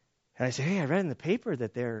 And I say, hey, I read in the paper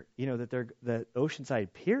that that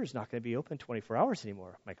Oceanside Pier is not going to be open 24 hours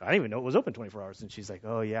anymore. I'm like, I didn't even know it was open 24 hours. And she's like,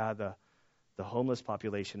 oh yeah, the homeless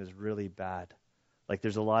population is really bad.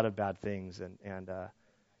 There's a lot of bad things, and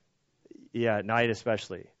at night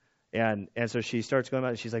especially. And so she starts going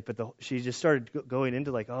about, and she's like, she just started going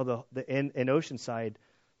into in Oceanside,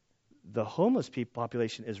 the homeless people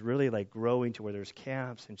population is really growing to where there's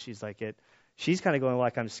camps, and she's she's kind of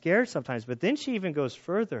going I'm scared sometimes. But then she even goes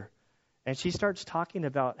further, and she starts talking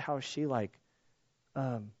about how she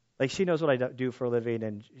she knows what I do for a living,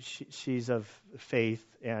 and she's of faith,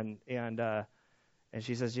 and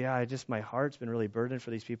she says, yeah, my heart's been really burdened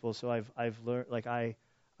for these people. So I've learned,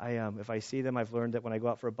 if I see them, I've learned that when I go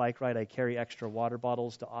out for a bike ride, I carry extra water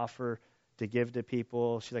bottles to offer to give to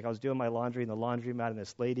people. She's like, I was doing my laundry in the laundromat, and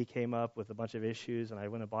this lady came up with a bunch of issues, and I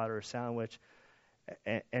went and bought her a sandwich.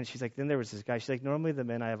 And she's like, then there was this guy. She's like, normally the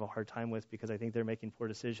men I have a hard time with because I think they're making poor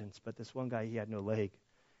decisions. But this one guy, he had no leg.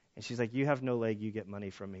 And she's like, you have no leg, you get money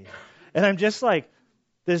from me. And I'm just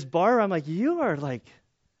this bar, I'm like, you are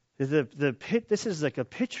this is a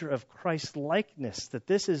picture of Christ likeness, that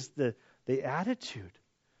this is the attitude.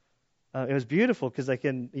 It was beautiful because I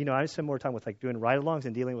spend more time with doing ride-alongs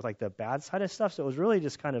and dealing with the bad side of stuff. So it was really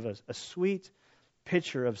just kind of a sweet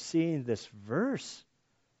picture of seeing this verse.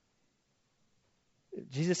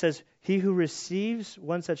 Jesus says, he who receives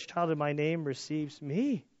one such child in my name receives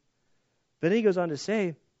me. Then he goes on to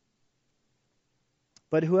say,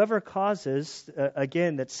 but whoever causes,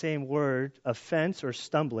 again, that same word, offense or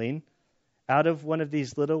stumbling, out of one of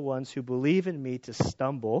these little ones who believe in me to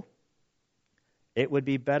stumble, it would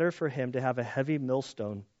be better for him to have a heavy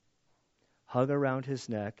millstone hung around his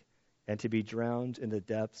neck and to be drowned in the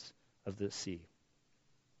depths of the sea.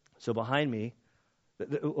 So behind me,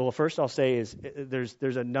 first I'll say is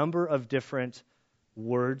there's a number of different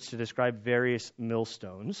words to describe various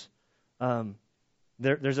millstones.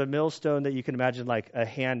 There's a millstone that you can imagine a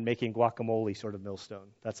hand making guacamole sort of millstone.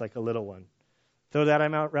 That's a little one. Throw that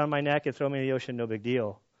around my neck and throw me in the ocean, no big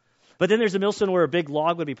deal. But then there's a millstone where a big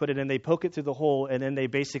log would be put in, and they poke it through the hole, and then they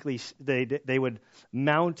basically they would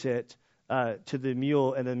mount it to the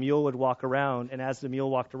mule, and the mule would walk around, and as the mule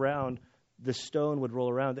walked around, the stone would roll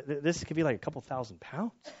around. This could be a couple thousand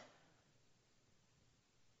pounds.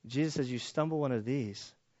 Jesus says, you stumble one of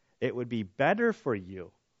these, it would be better for you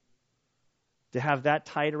to have that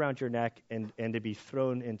tied around your neck and to be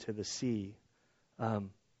thrown into the sea, or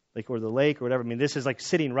the lake or whatever. I mean, this is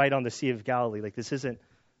sitting right on the Sea of Galilee. This isn't.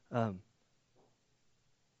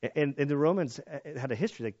 And the Romans had a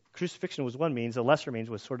history. Crucifixion was one means. A lesser means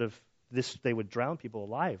was sort of this. They would drown people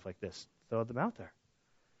alive like this, throw them out there.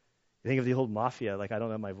 You think of the old mafia. I don't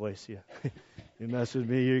know my voice. You mess with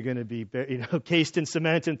me, you're going to be cased in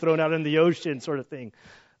cement and thrown out in the ocean, sort of thing.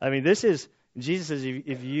 I mean, this is Jesus says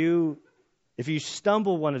if you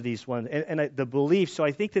stumble one of these ones, and the belief. So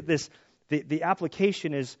I think that the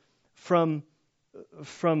application is from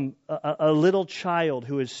a little child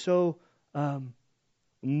who is so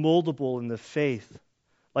moldable in the faith.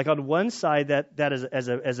 On one side, that is,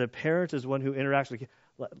 as a parent, is one who interacts with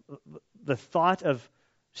the thought of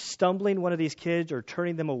stumbling one of these kids or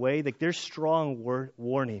turning them away. There's strong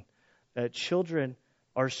warning that children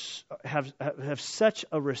have such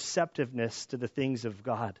a receptiveness to the things of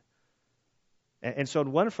God, and so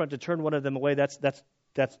on one front, to turn one of them away, that's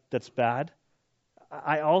bad.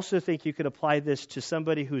 I also think you could apply this to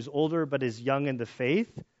somebody who's older but is young in the faith,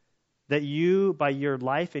 that you, by your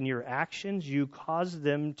life and your actions, you cause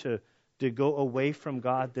them to go away from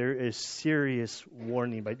God, there is serious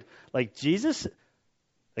warning. Like Jesus,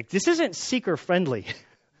 like this isn't seeker friendly.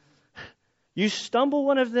 You stumble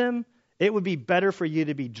one of them, it would be better for you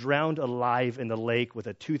to be drowned alive in the lake with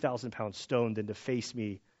a 2,000-pound stone than to face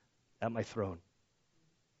me at my throne.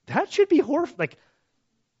 That should be horrible. Like,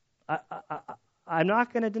 I'm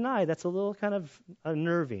not going to deny that's a little kind of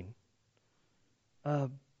unnerving.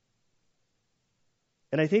 And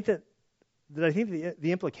I think that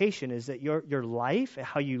the implication is that your life,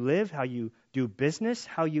 how you live, how you do business,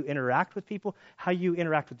 how you interact with people, how you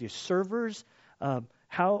interact with your servers,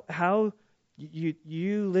 how you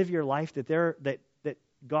live your life, that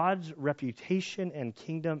God's reputation and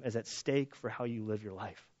kingdom is at stake for how you live your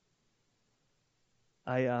life.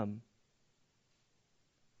 A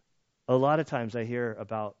lot of times I hear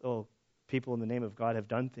about, people in the name of God have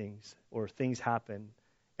done things, or things happen,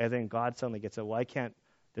 and then God suddenly gets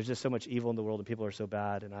there's just so much evil in the world and people are so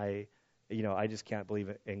bad, and I just can't believe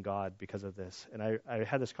in God because of this. And I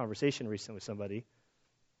had this conversation recently with somebody,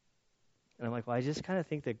 and I'm like, well, I just kind of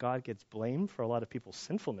think that God gets blamed for a lot of people's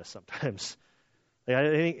sinfulness sometimes. Like,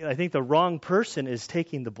 I think the wrong person is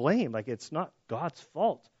taking the blame. Like, it's not God's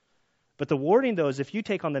fault. But the warning, though, is if you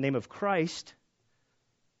take on the name of Christ,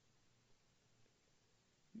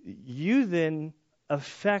 you then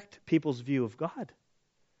affect people's view of God,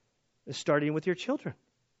 starting with your children,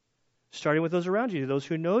 starting with those around you, those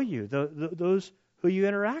who know you, those who you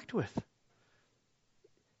interact with.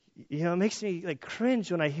 It makes me like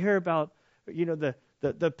cringe when I hear about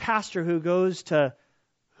the pastor who goes to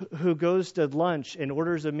lunch and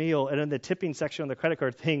orders a meal, and in the tipping section on the credit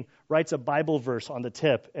card thing writes a Bible verse on the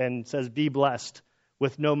tip and says, "Be blessed,"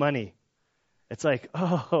 with no money. It's like,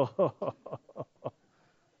 oh.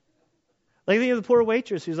 Like think of the poor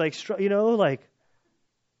waitress who's like,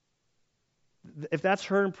 if that's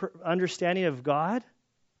her understanding of God,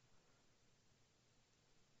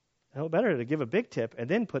 better to give a big tip and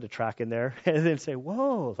then put a track in there and then say,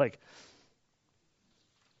 whoa, like.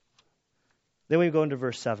 Then we go into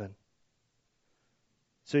verse 7.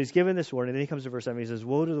 So he's given this warning. Then he comes to verse 7. He says,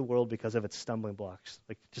 woe to the world because of its stumbling blocks.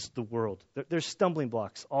 Like just the world. There's stumbling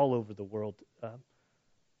blocks all over the world.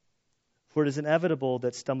 For it is inevitable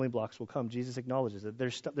that stumbling blocks will come. Jesus acknowledges that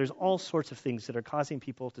there's all sorts of things that are causing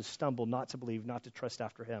people to stumble, not to believe, not to trust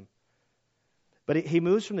after him. But he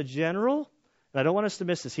moves from the general, and I don't want us to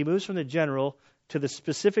miss this, he moves from the general to the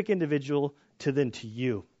specific individual to then to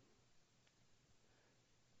you.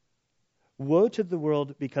 Woe to the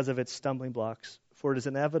world because of its stumbling blocks, for it is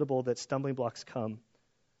inevitable that stumbling blocks come.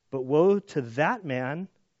 But woe to that man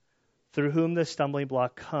through whom the stumbling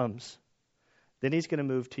block comes. Then he's going to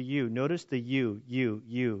move to you. Notice the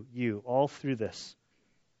you, all through this.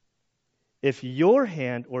 If your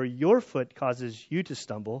hand or your foot causes you to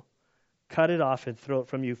stumble, cut it off and throw it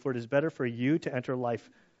from you, for it is better for you to enter life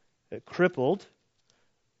crippled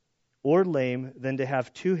or lame than to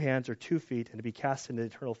have 2 hands or 2 feet and to be cast into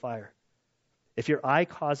eternal fire. If your eye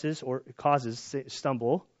causes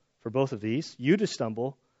stumble, for both of these, you to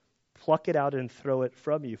stumble, pluck it out and throw it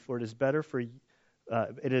from you, for it is better for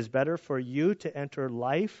you to enter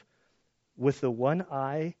life with the one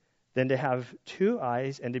eye than to have 2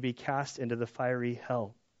 eyes and to be cast into the fiery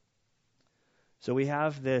hell. So we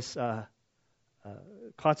have this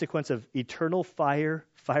consequence of eternal fire,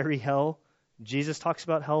 fiery hell. Jesus talks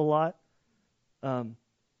about hell a lot.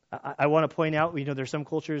 I want to point out, there's some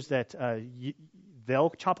cultures that they'll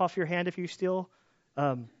chop off your hand if you steal.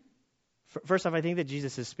 First off, I think that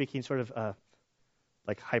Jesus is speaking sort of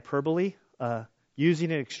like hyperbole,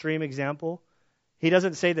 using an extreme example. He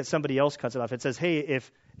doesn't say that somebody else cuts it off. It says, hey,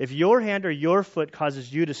 if your hand or your foot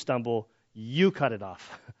causes you to stumble, you cut it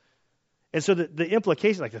off. And so the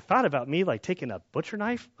implication, like the thought about me, like taking a butcher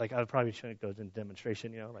knife, like I probably shouldn't go to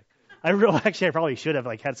demonstration, like I probably should have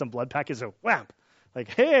like had some blood packets of wham. Like,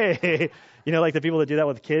 hey, like the people that do that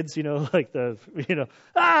with kids, like look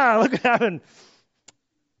what happened.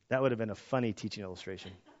 That would have been a funny teaching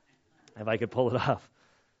illustration if I could pull it off.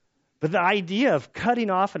 But the idea of cutting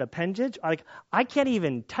off an appendage, like I can't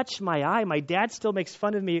even touch my eye. My dad still makes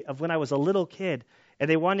fun of me of when I was a little kid, and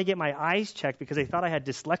they wanted to get my eyes checked because they thought I had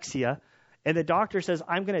dyslexia. And the doctor says,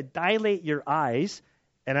 I'm going to dilate your eyes.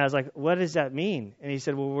 And I was like, what does that mean? And he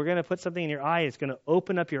said, well, we're going to put something in your eye. It's going to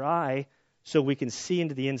open up your eye so we can see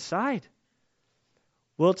into the inside.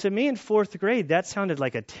 Well, to me in 4th grade, that sounded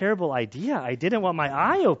like a terrible idea. I didn't want my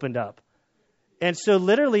eye opened up. And so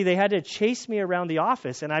literally they had to chase me around the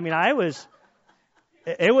office. And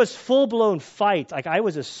it was full-blown fight. Like I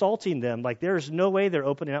was assaulting them. Like there's no way they're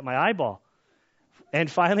opening up my eyeball. And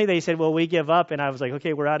finally they said, well, we give up. And I was like,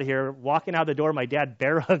 okay, we're out of here. Walking out the door, my dad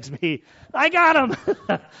bear hugs me. I got him.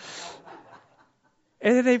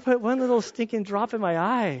 And then they put one little stinking drop in my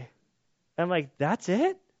eye. I'm like, that's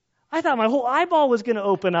it? I thought my whole eyeball was going to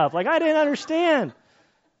open up. Like, I didn't understand.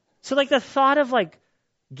 So like the thought of like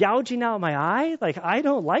gouging out my eye, like I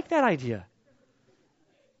don't like that idea.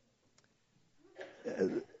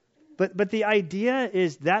 But the idea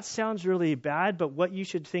is that sounds really bad, but what you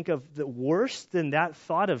should think of the worse than that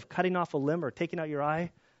thought of cutting off a limb or taking out your eye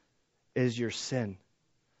is your sin.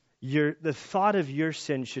 The thought of your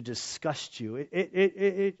sin should disgust you.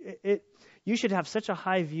 You should have such a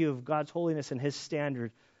high view of God's holiness and His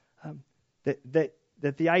standard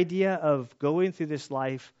that the idea of going through this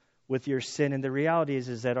life with your sin, and the reality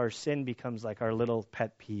is that our sin becomes like our little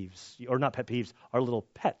pet peeves, or not pet peeves, our little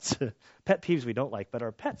pets. Pet peeves we don't like, but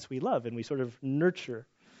our pets we love and we sort of nurture.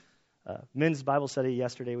 Men's Bible study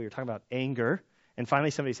yesterday, we were talking about anger, and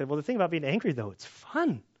finally somebody said, well, the thing about being angry, though, it's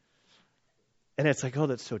fun. And it's like, oh,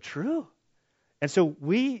 that's so true. And so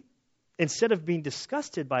we, instead of being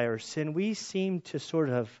disgusted by our sin, we seem to sort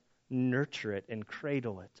of nurture it and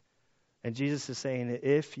cradle it. And Jesus is saying that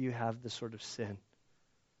if you have this sort of sin,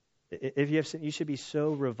 if you have sin, you should be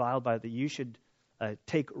so reviled by it that you should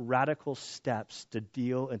take radical steps to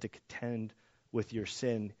deal and to contend with your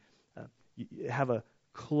sin. You have a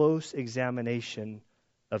close examination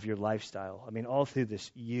of your lifestyle. I mean, all through this,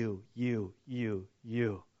 you.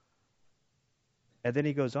 And then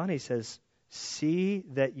he goes on, he says, see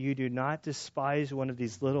that you do not despise one of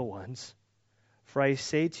these little ones, for I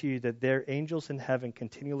say to you that their angels in heaven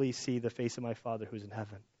continually see the face of my Father who's in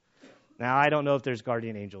heaven. Now, I don't know if there's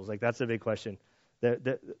guardian angels. Like, that's a big question.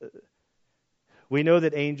 We know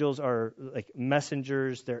that angels are like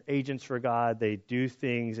messengers. They're agents for God. They do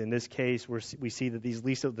things. In this case, we see that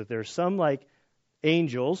that there are some like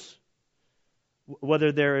angels,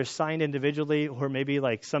 whether they're assigned individually or maybe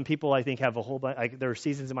like some people I think have a whole bunch. Like, there are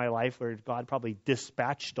seasons in my life where God probably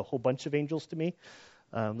dispatched a whole bunch of angels to me.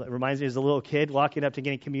 It reminds me as a little kid walking up to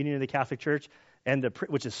getting communion in the Catholic Church, and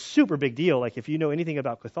which is a super big deal. Like, if you know anything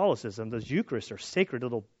about Catholicism, those Eucharists are sacred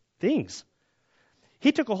little things.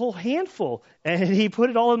 He took a whole handful and he put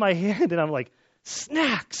it all in my hand, and I'm like,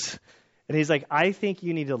 snacks. And he's like, I think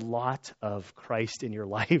you need a lot of Christ in your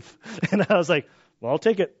life. And I was like, well, I'll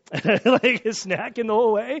take it. Like, snacking the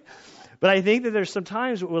whole way. But I think that there's some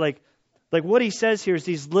times where like what he says here is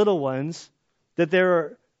these little ones,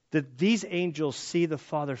 that these angels see the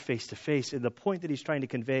Father face to face. And the point that he's trying to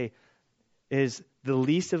convey is the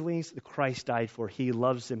least of these that Christ died for. He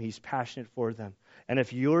loves them. He's passionate for them. And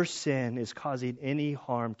if your sin is causing any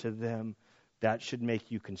harm to them, that should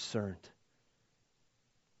make you concerned.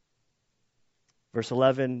 Verse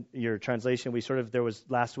 11, your translation,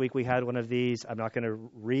 last week we had one of these. I'm not going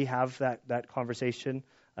to re-have that conversation.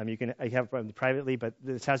 You can have it privately, but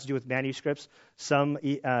this has to do with manuscripts. Some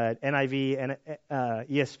NIV and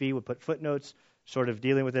ESV would put footnotes sort of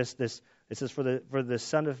dealing with this. It says, for the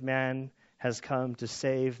Son of Man has come to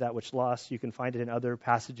save that which lost. You can find it in other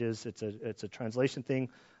passages. It's a translation thing.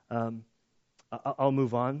 I'll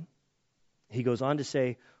move on. He goes on to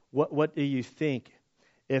say, what do you think?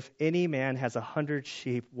 If any man has 100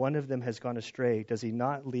 sheep, one of them has gone astray, does he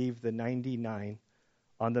not leave the 99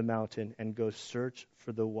 on the mountain and go search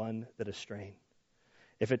for the one that is straying?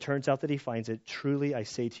 If it turns out that he finds it, truly I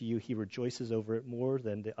say to you, he rejoices over it more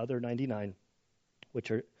than the other 99,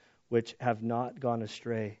 which have not gone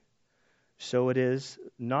astray. So it is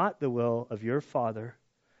not the will of your Father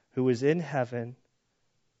who is in heaven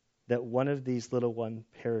that one of these little ones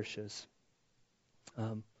perishes.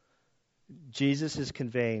 Jesus is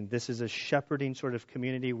conveying this is a shepherding sort of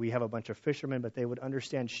community. We have a bunch of fishermen, but they would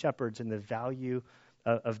understand shepherds and the value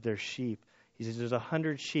of their sheep. He says there's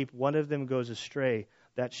 100 sheep. One of them goes astray.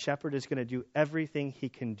 That shepherd is going to do everything he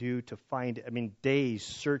can do to find it. I mean, days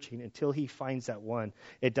searching until he finds that one.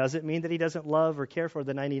 It doesn't mean that he doesn't love or care for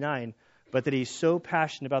the 99, but that he's so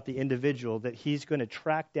passionate about the individual that he's going to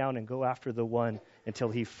track down and go after the one until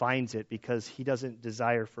he finds it, because he doesn't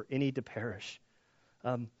desire for any to perish.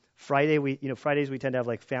 Fridays we tend to have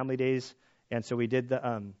like family days, and so we did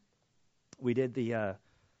the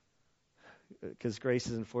because Grace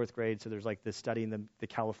is in 4th grade, so there's like this studying the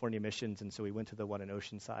California missions, and so we went to the one in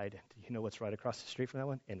Oceanside. And you know what's right across the street from that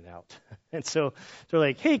one? In-N-Out. And so they're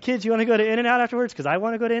like, hey kids, you want to go to In-N-Out afterwards? Because I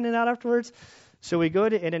want to go to In-N-Out afterwards. So we go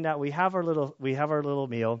to In-N-Out. We have our little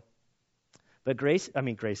meal. But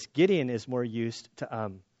Gideon is more used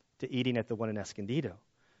to eating at the one in Escondido.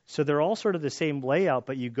 So they're all sort of the same layout,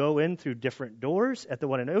 but you go in through different doors at the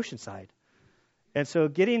one in Oceanside. And so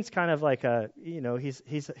Gideon's kind of like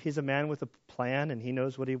he's a man with a plan, and he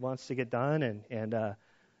knows what he wants to get done, and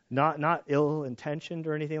not ill intentioned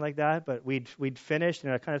or anything like that. But we'd finished,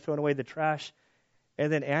 and I kind of thrown away the trash,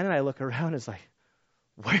 and then Ann and I look around, and it's like,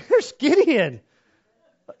 where's Gideon?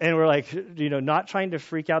 And we're like, not trying to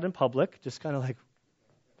freak out in public, just kind of like,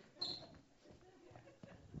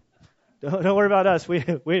 don't worry about us. We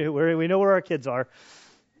know where our kids are.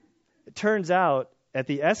 It turns out at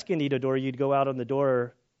the Escondido door, you'd go out on the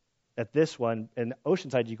door at this one, and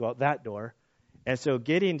Oceanside, you go out that door. And so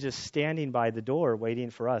Gideon just standing by the door waiting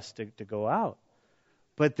for us to go out.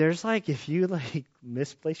 But there's if you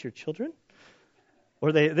misplace your children,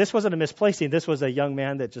 or this wasn't a misplacing, this was a young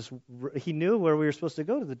man that he knew where we were supposed to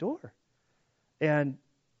go to the door.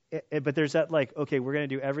 But there's that okay, we're going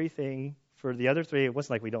to do everything for the other three. It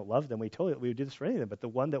wasn't like we don't love them. We would do this for any of them. But the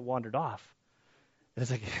one that wandered off, and it's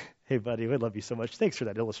like, hey, buddy, we love you so much. Thanks for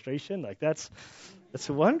that illustration. That's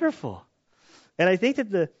wonderful. And I think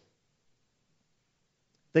that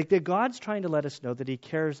that God's trying to let us know that he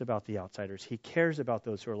cares about the outsiders. He cares about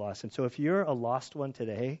those who are lost. And so if you're a lost one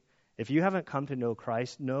today, if you haven't come to know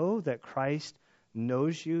Christ, know that Christ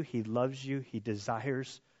knows you, he loves you, he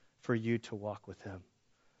desires for you to walk with him.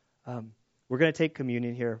 We're going to take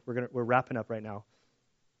communion here. We're wrapping up right now.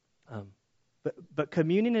 But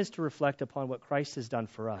communion is to reflect upon what Christ has done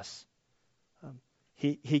for us.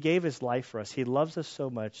 He gave his life for us. He loves us so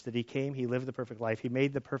much that he came, he lived the perfect life. He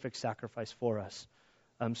made the perfect sacrifice for us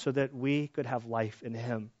so that we could have life in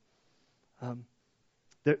him.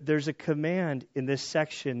 There's a command in this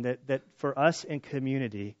section that for us in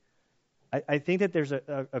community, I think that there's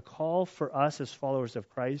a call for us as followers of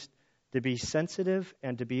Christ to be sensitive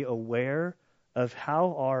and to be aware of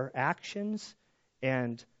how our actions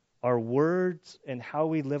and our words and how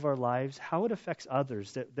we live our lives, how it affects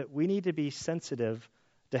others, that we need to be sensitive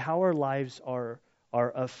to how our lives are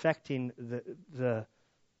affecting the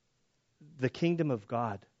kingdom of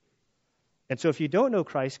God. And so if you don't know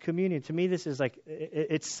Christ, communion, to me this is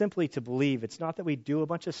it's simply to believe. It's not that we do a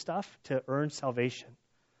bunch of stuff to earn salvation.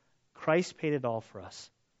 Christ paid it all for us.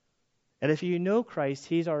 And if you know Christ,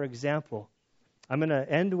 he's our example. I'm going to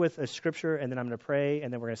end with a scripture, and then I'm going to pray,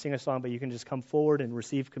 and then we're going to sing a song, but you can just come forward and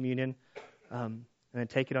receive communion and then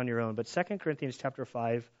take it on your own. But 2 Corinthians chapter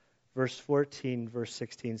 5, verse 14, verse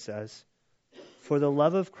 16 says, "For the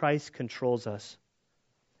love of Christ controls us,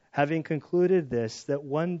 having concluded this, that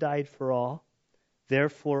one died for all,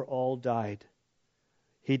 therefore all died.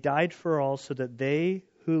 He died for all so that they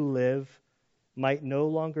who live might no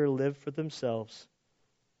longer live for themselves,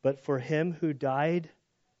 but for him who died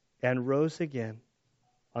and rose again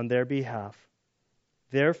on their behalf.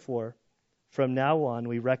 Therefore, from now on,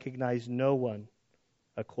 we recognize no one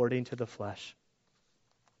according to the flesh."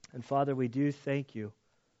 And Father, we do thank you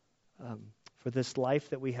for this life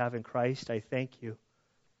that we have in Christ. I thank you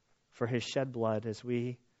for his shed blood as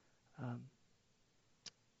we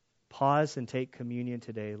pause and take communion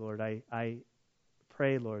today, Lord. I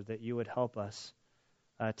pray, Lord, that you would help us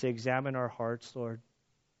to examine our hearts, Lord.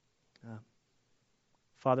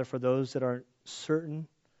 Father, for those that aren't certain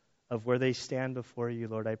of where they stand before you,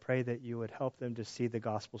 Lord, I pray that you would help them to see the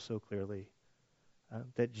gospel so clearly,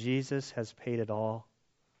 that Jesus has paid it all,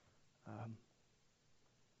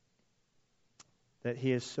 that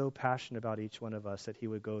he is so passionate about each one of us that he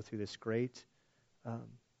would go through this great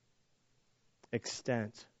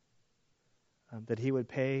extent, that he would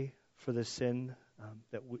pay for the sin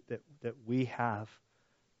that we have,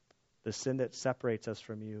 the sin that separates us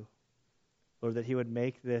from you. Lord, that he would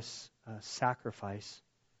make this sacrifice,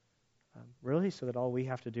 really so that all we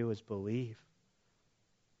have to do is believe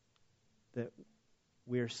that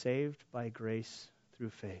we are saved by grace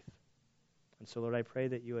through faith. And so, Lord, I pray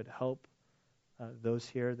that you would help those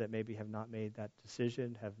here that maybe have not made that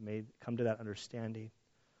decision, come to that understanding.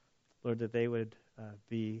 Lord, that they would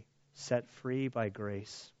be set free by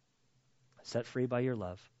grace, set free by your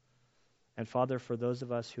love. And Father, for those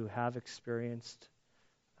of us who have experienced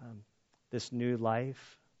this new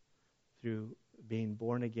life through being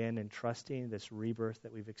born again and trusting this rebirth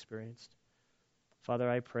that we've experienced, Father,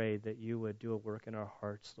 I pray that you would do a work in our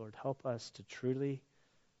hearts. Lord, help us to truly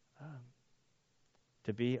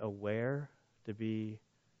to be aware, to be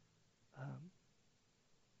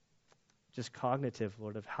just cognitive,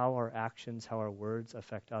 Lord, of how our actions, how our words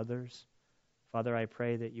affect others. Father, I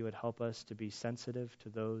pray that you would help us to be sensitive to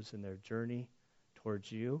those in their journey towards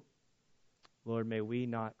you. Lord, may we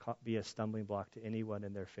not be a stumbling block to anyone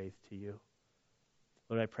in their faith to you.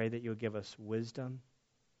 Lord, I pray that you would give us wisdom.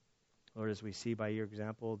 Lord, as we see by your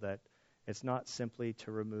example that it's not simply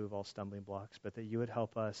to remove all stumbling blocks, but that you would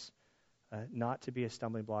help us not to be a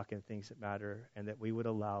stumbling block in things that matter, and that we would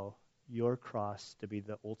allow your cross to be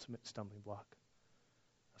the ultimate stumbling block.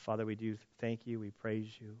 Father, we do thank you. We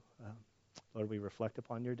praise you. Lord, we reflect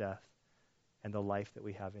upon your death and the life that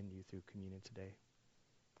we have in you through communion today.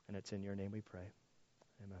 And it's in your name we pray.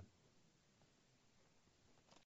 Amen.